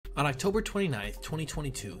On October 29,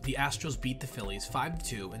 2022, the Astros beat the Phillies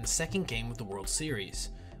 5-2 in the second game of the World Series.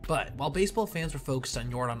 But while baseball fans were focused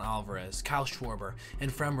on Yordan Alvarez, Kyle Schwarber,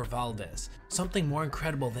 and Framber Valdez, something more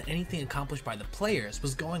incredible than anything accomplished by the players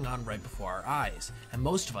was going on right before our eyes, and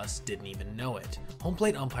most of us didn't even know it. Home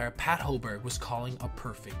plate umpire Pat Hoberg was calling a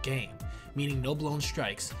perfect game, meaning no blown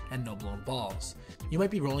strikes and no blown balls. You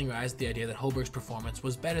might be rolling your eyes at the idea that Hoberg's performance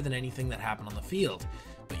was better than anything that happened on the field,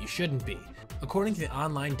 but you shouldn't be. According to the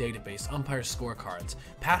online database Umpire Scorecards,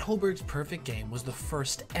 Pat Hoberg's perfect game was the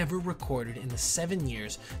first ever recorded in the 7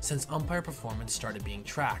 years since umpire performance started being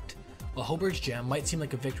tracked. While Hoberg's gem might seem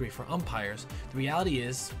like a victory for umpires, the reality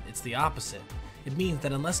is, it's the opposite. It means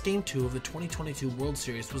that unless Game 2 of the 2022 World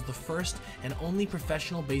Series was the first and only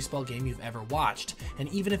professional baseball game you've ever watched, and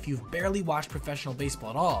even if you've barely watched professional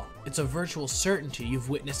baseball at all, it's a virtual certainty you've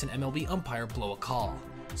witnessed an MLB umpire blow a call.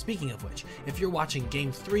 Speaking of which, if you're watching Game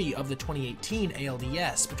 3 of the 2018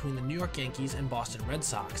 ALDS between the New York Yankees and Boston Red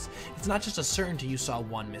Sox, it's not just a certainty you saw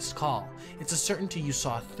one missed call, it's a certainty you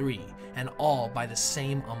saw 3, and all by the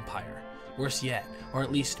same umpire. Worse yet, or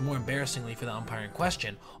at least more embarrassingly for the umpire in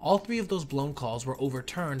question, all 3 of those blown calls were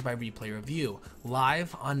overturned by replay review,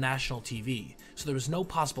 live on national TV, so there was no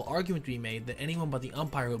possible argument to be made that anyone but the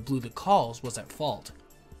umpire who blew the calls was at fault.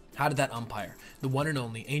 How did that umpire, the one and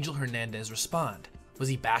only Angel Hernandez, respond? Was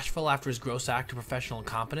he bashful after his gross act of professional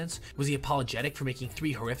incompetence? Was he apologetic for making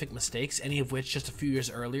 3 horrific mistakes, any of which just a few years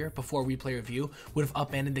earlier, before replay review, would have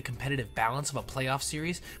upended the competitive balance of a playoff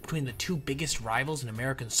series between the 2 biggest rivals in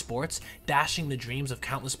American sports, dashing the dreams of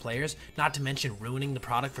countless players, not to mention ruining the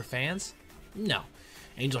product for fans? No.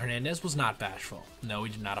 Angel Hernandez was not bashful. No,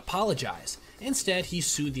 he did not apologize. Instead, he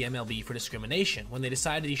sued the MLB for discrimination when they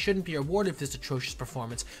decided he shouldn't be rewarded for this atrocious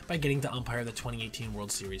performance by getting to umpire the 2018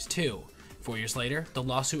 World Series too. 4 years later, the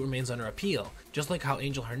lawsuit remains under appeal, just like how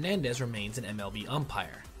Angel Hernandez remains an MLB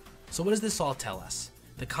umpire. So what does this all tell us?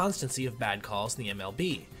 The constancy of bad calls in the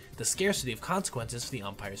MLB, the scarcity of consequences for the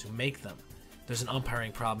umpires who make them. There's an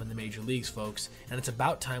umpiring problem in the major leagues, folks, and it's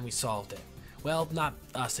about time we solved it. Well, not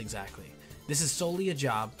us exactly. This is solely a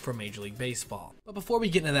job for Major League Baseball. But before we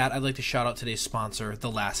get into that, I'd like to shout out today's sponsor,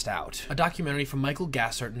 The Last Out, a documentary from Michael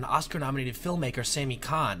Gassert and Oscar-nominated filmmaker Sammy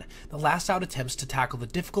Khan. The Last Out attempts to tackle the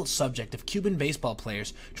difficult subject of Cuban baseball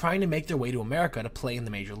players trying to make their way to America to play in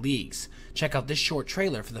the major leagues. Check out this short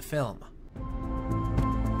trailer for the film.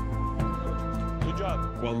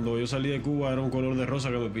 Cuando yo salí de Cuba era un color de rosa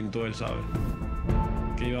que me pintó él, ¿sabe?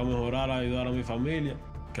 Que iba a mejorar, a ayudar a mi familia.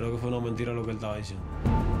 Creo que fue una mentira lo que él estaba diciendo.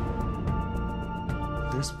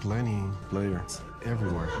 There's plenty players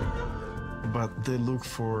everywhere, but they look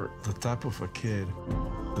for the type of a kid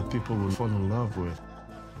that people will fall in love with,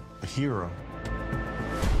 a hero.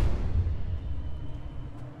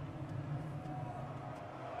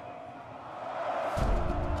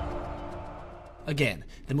 Again,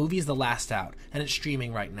 the movie is The Last Out, and it's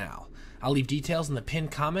streaming right now. I'll leave details in the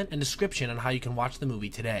pinned comment and description on how you can watch the movie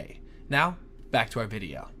today. Now, back to our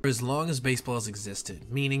video. For as long as baseball has existed,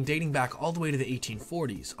 meaning dating back all the way to the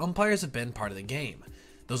 1840s, umpires have been part of the game.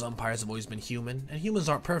 Those umpires have always been human, and humans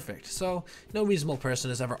aren't perfect, so no reasonable person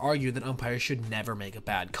has ever argued that umpires should never make a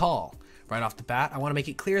bad call. Right off the bat, I want to make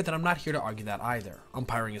it clear that I'm not here to argue that either.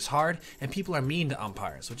 Umpiring is hard, and people are mean to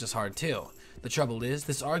umpires, which is hard too. The trouble is,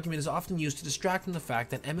 this argument is often used to distract from the fact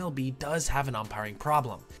that MLB does have an umpiring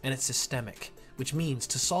problem, and it's systemic, which means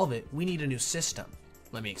to solve it, we need a new system.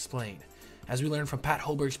 Let me explain. As we learned from Pat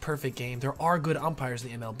Hoberg's perfect game, there are good umpires in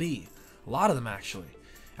the MLB. A lot of them, actually.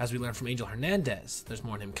 As we learned from Angel Hernandez, there's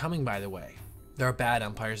more on him coming, by the way. There are bad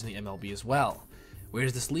umpires in the MLB as well. Where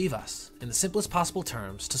does this leave us? In the simplest possible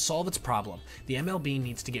terms, to solve its problem, the MLB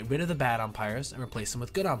needs to get rid of the bad umpires and replace them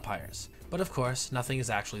with good umpires. But of course, nothing is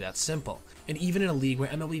actually that simple. And even in a league where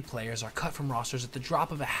MLB players are cut from rosters at the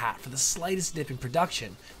drop of a hat for the slightest dip in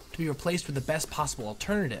production, to be replaced with the best possible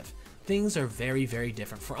alternative, things are very, very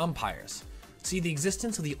different for umpires. See, the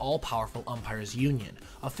existence of the all-powerful Umpires Union,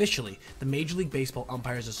 officially the Major League Baseball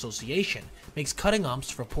Umpires Association, makes cutting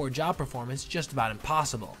umps for poor job performance just about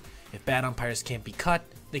impossible. If bad umpires can't be cut,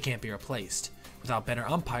 they can't be replaced. Without better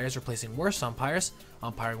umpires replacing worse umpires,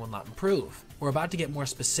 umpiring will not improve. We're about to get more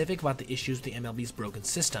specific about the issues with the MLB's broken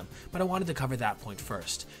system, but I wanted to cover that point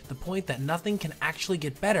first. The point that nothing can actually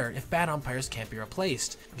get better if bad umpires can't be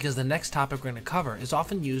replaced, because the next topic we're going to cover is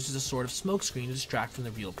often used as a sort of smokescreen to distract from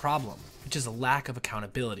the real problem, which is a lack of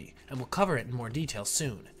accountability, and we'll cover it in more detail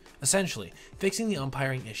soon. Essentially, fixing the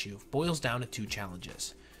umpiring issue boils down to 2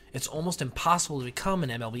 challenges. It's almost impossible to become an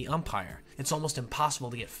MLB umpire. It's almost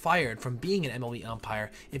impossible to get fired from being an MLB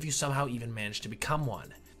umpire if you somehow even manage to become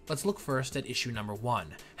one. Let's look first at issue number 1,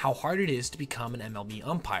 how hard it is to become an MLB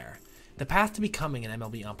umpire. The path to becoming an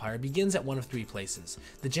MLB umpire begins at one of three places: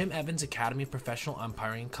 the Jim Evans Academy of Professional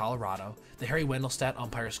Umpiring in Colorado, the Harry Wendelstadt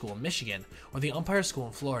Umpire School in Michigan, or the Umpire School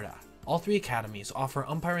in Florida. All three academies offer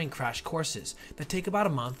umpiring crash courses that take about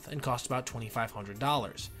a month and cost about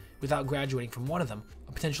 $2,500. Without graduating from one of them,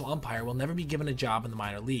 a potential umpire will never be given a job in the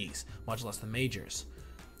minor leagues, much less the majors.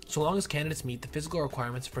 So long as candidates meet the physical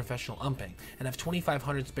requirements of professional umping and have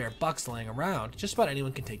 $2,500 spare bucks laying around, just about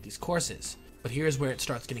anyone can take these courses. But here's where it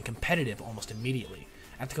starts getting competitive almost immediately.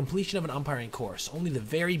 At the completion of an umpiring course, only the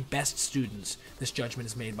very best students, this judgment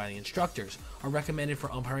is made by the instructors, are recommended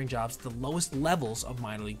for umpiring jobs at the lowest levels of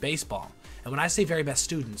minor league baseball. And when I say very best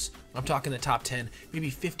students, I'm talking the top 10,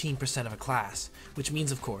 maybe 15% of a class, which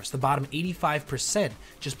means, of course, the bottom 85%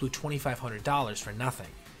 just blew $2,500 for nothing.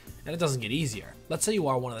 And it doesn't get easier. Let's say you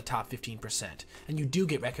are one of the top 15%, and you do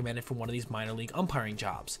get recommended for one of these minor league umpiring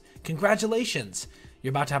jobs. Congratulations! You're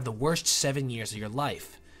about to have the worst 7 years of your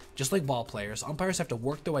life. Just like ball players, umpires have to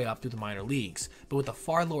work their way up through the minor leagues, but with a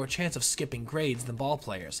far lower chance of skipping grades than ball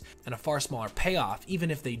players, and a far smaller payoff even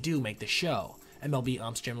if they do make the show. MLB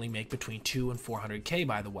umps generally make between $200,000 and $400,000,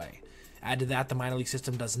 by the way. Add to that, the minor league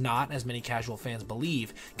system does not, as many casual fans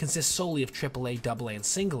believe, consist solely of AAA, AA, and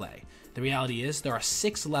Single A. The reality is, there are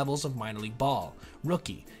 6 levels of minor league ball: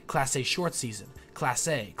 Rookie, Class A short season, Class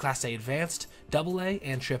A Advanced, AA,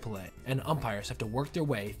 and AAA, and umpires have to work their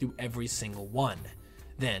way through every single one.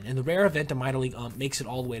 Then, in the rare event a minor league ump makes it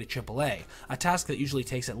all the way to AAA, a task that usually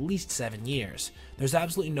takes at least 7 years, there's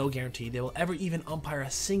absolutely no guarantee they will ever even umpire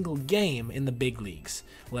a single game in the big leagues,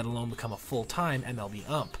 let alone become a full-time MLB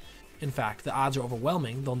ump. In fact, the odds are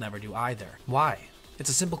overwhelming they'll never do either. Why? It's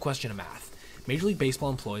a simple question of math. Major League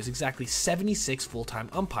Baseball employs exactly 76 full-time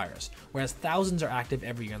umpires, whereas thousands are active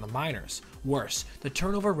every year in the minors. Worse, the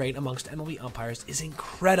turnover rate amongst MLB umpires is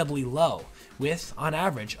incredibly low, with, on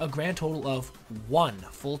average, a grand total of 1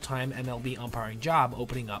 full-time MLB umpiring job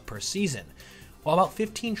opening up per season. While about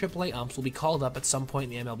 15 AAA umps will be called up at some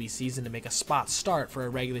point in the MLB season to make a spot start for a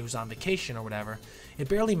regular who's on vacation or whatever, it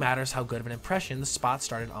barely matters how good of an impression the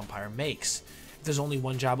spot-started umpire makes. If there's only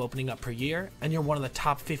one job opening up per year, and you're one of the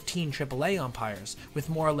top 15 AAA umpires with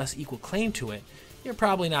more or less equal claim to it, you're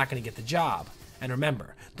probably not going to get the job. And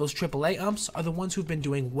remember, those AAA umps are the ones who've been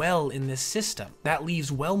doing well in this system. That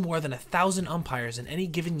leaves well more than 1,000 umpires in any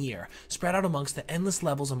given year, spread out amongst the endless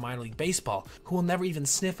levels of minor league baseball, who will never even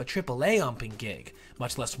sniff a AAA umping gig,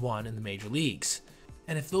 much less one in the major leagues.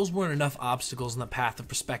 And if those weren't enough obstacles in the path of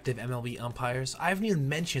prospective MLB umpires, I haven't even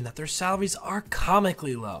mentioned that their salaries are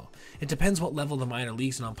comically low. It depends what level the minor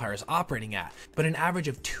leagues and umpires are operating at, but an average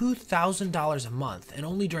of $2,000 a month, and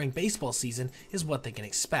only during baseball season, is what they can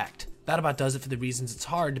expect. That about does it for the reasons it's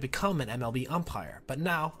hard to become an MLB umpire. But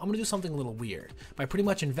now, I'm going to do something a little weird, by pretty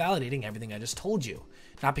much invalidating everything I just told you.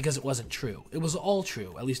 Not because it wasn't true. It was all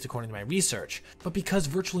true, at least according to my research, but because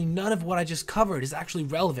virtually none of what I just covered is actually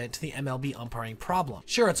relevant to the MLB umpiring problem.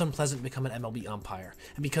 Sure, it's unpleasant to become an MLB umpire,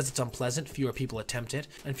 and because it's unpleasant, fewer people attempt it,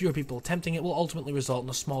 and fewer people attempting it will ultimately result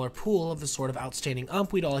in a smaller pool of the sort of outstanding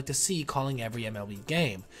ump we'd all like to see calling every MLB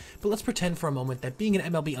game. But let's pretend for a moment that being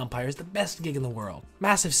an MLB umpire is the best gig in the world.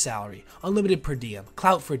 Massive salary, unlimited per diem,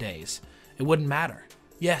 clout for days. It wouldn't matter.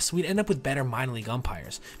 Yes, we'd end up with better minor league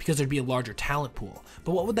umpires, because there'd be a larger talent pool,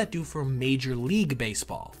 but what would that do for Major League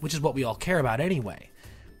Baseball, which is what we all care about anyway?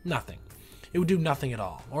 Nothing. It would do nothing at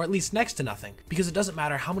all, or at least next to nothing, because it doesn't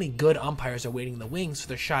matter how many good umpires are waiting in the wings for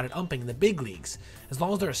their shot at umping in the big leagues. As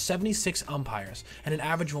long as there are 76 umpires, and an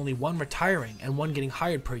average of only 1 retiring and 1 getting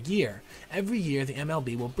hired per year, every year the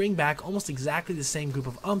MLB will bring back almost exactly the same group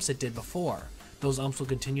of umps it did before. Those umps will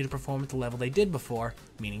continue to perform at the level they did before,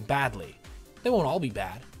 meaning badly. They won't all be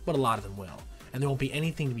bad, but a lot of them will, and there won't be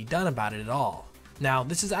anything to be done about it at all. Now,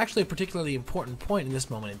 this is actually a particularly important point in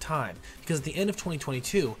this moment in time, because at the end of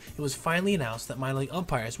 2022, it was finally announced that minor league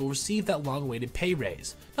umpires will receive that long-awaited pay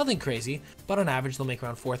raise. Nothing crazy, but on average they'll make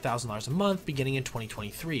around $4,000 a month beginning in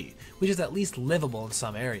 2023, which is at least livable in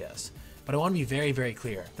some areas. But I want to be very, very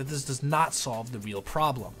clear that this does not solve the real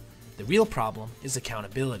problem. The real problem is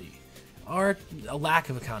accountability, or a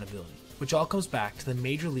lack of accountability, which all comes back to the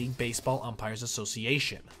Major League Baseball Umpires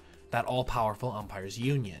Association, that all-powerful umpires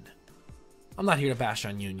union. I'm not here to bash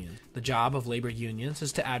on unions. The job of labor unions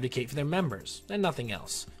is to advocate for their members, and nothing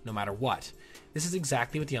else, no matter what. This is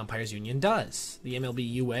exactly what the umpires union does. The MLB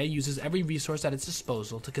UA uses every resource at its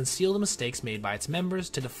disposal to conceal the mistakes made by its members,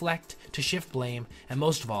 to deflect, to shift blame, and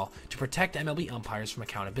most of all, to protect MLB umpires from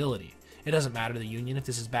accountability. It doesn't matter to the union if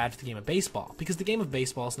this is bad for the game of baseball, because the game of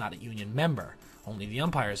baseball is not a union member, only the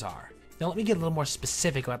umpires are. Now let me get a little more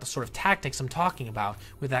specific about the sort of tactics I'm talking about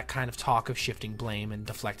with that kind of talk of shifting blame and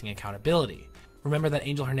deflecting accountability. Remember that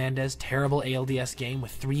Angel Hernandez terrible ALDS game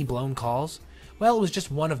with 3 blown calls? Well, it was just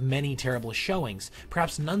one of many terrible showings,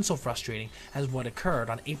 perhaps none so frustrating as what occurred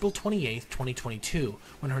on April 28, 2022,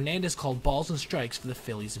 when Hernandez called balls and strikes for the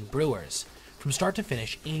Phillies and Brewers. From start to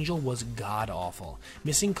finish, Angel was god-awful,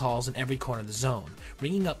 missing calls in every corner of the zone,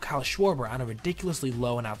 ringing up Kyle Schwarber on a ridiculously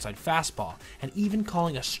low and outside fastball, and even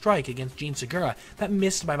calling a strike against Gene Segura that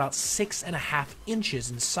missed by about 6.5 inches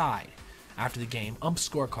inside. After the game, ump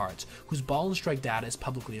scorecards, whose ball and strike data is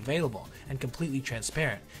publicly available and completely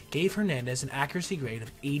transparent, gave Hernandez an accuracy grade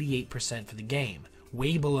of 88% for the game,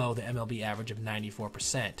 way below the MLB average of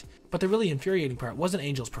 94%. But the really infuriating part wasn't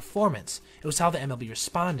Angel's performance, it was how the MLB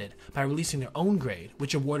responded by releasing their own grade,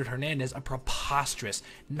 which awarded Hernandez a preposterous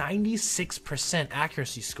 96%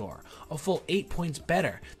 accuracy score, a full 8 points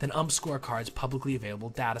better than ump scorecards' publicly available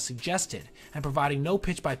data suggested, and providing no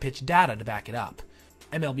pitch-by-pitch data to back it up.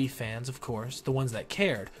 MLB fans, of course, the ones that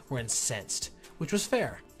cared, were incensed, which was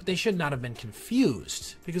fair, but they should not have been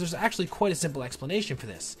confused, because there's actually quite a simple explanation for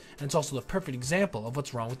this, and it's also the perfect example of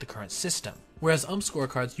what's wrong with the current system. Whereas ump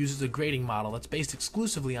scorecards uses a grading model that's based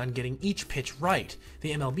exclusively on getting each pitch right,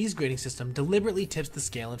 the MLB's grading system deliberately tips the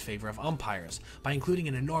scale in favor of umpires, by including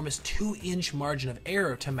an enormous 2-inch margin of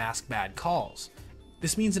error to mask bad calls.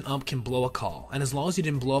 This means an ump can blow a call, and as long as you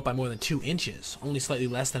didn't blow it by more than 2 inches, only slightly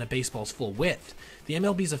less than a baseball's full width, the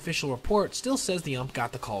MLB's official report still says the ump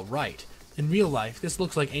got the call right. In real life, this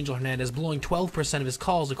looks like Angel Hernandez blowing 12% of his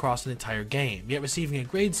calls across an entire game, yet receiving a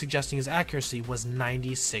grade suggesting his accuracy was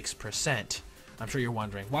 96%. I'm sure you're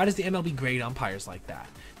wondering, why does the MLB grade umpires like that?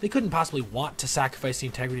 They couldn't possibly want to sacrifice the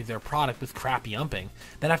integrity of their product with crappy umping,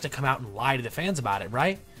 then have to come out and lie to the fans about it,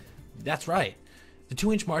 right? That's right. The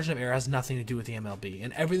 2-inch margin of error has nothing to do with the MLB,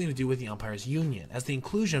 and everything to do with the umpires' union, as the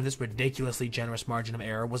inclusion of this ridiculously generous margin of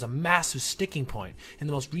error was a massive sticking point in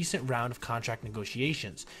the most recent round of contract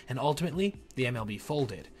negotiations, and ultimately, the MLB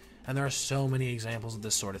folded. And there are so many examples of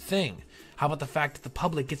this sort of thing. How about the fact that the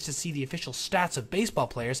public gets to see the official stats of baseball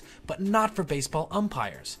players, but not for baseball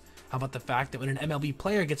umpires? How about the fact that when an MLB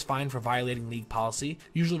player gets fined for violating league policy,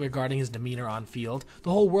 usually regarding his demeanor on field,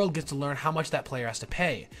 the whole world gets to learn how much that player has to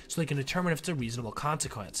pay, so they can determine if it's a reasonable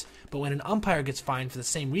consequence. But when an umpire gets fined for the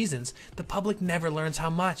same reasons, the public never learns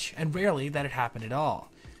how much, and rarely that it happened at all.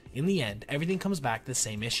 In the end, everything comes back to the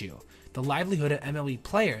same issue. The livelihood of MLB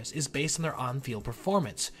players is based on their on-field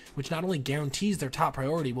performance, which not only guarantees their top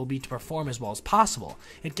priority will be to perform as well as possible,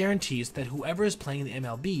 it guarantees that whoever is playing the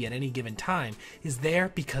MLB at any given time is there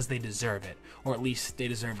because they deserve it, or at least they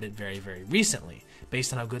deserved it very, very recently,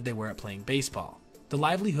 based on how good they were at playing baseball. The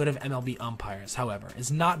livelihood of MLB umpires, however,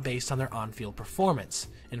 is not based on their on-field performance.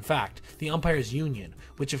 In fact, the umpires' union,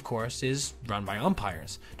 which of course is run by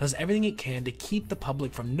umpires, does everything it can to keep the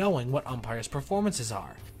public from knowing what umpires' performances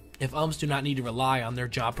are. If umps do not need to rely on their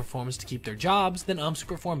job performance to keep their jobs, then umps who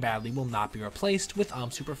perform badly will not be replaced with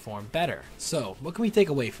umps who perform better. So, what can we take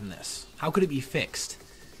away from this? How could it be fixed?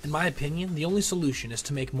 In my opinion, the only solution is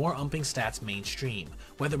to make more umping stats mainstream,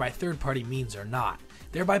 whether by third-party means or not,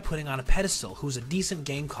 thereby putting on a pedestal who's a decent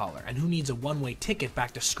game caller and who needs a one-way ticket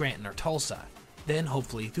back to Scranton or Tulsa. Then,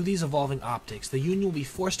 hopefully, through these evolving optics, the union will be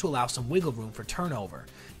forced to allow some wiggle room for turnover.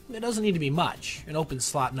 It doesn't need to be much. An open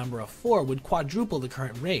slot number of 4 would quadruple the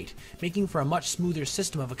current rate, making for a much smoother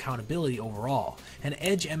system of accountability overall, and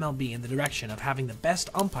edge MLB in the direction of having the best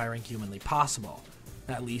umpiring humanly possible.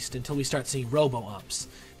 At least until we start seeing robo-umps.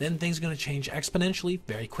 Then things are going to change exponentially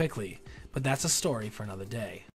very quickly. But that's a story for another day.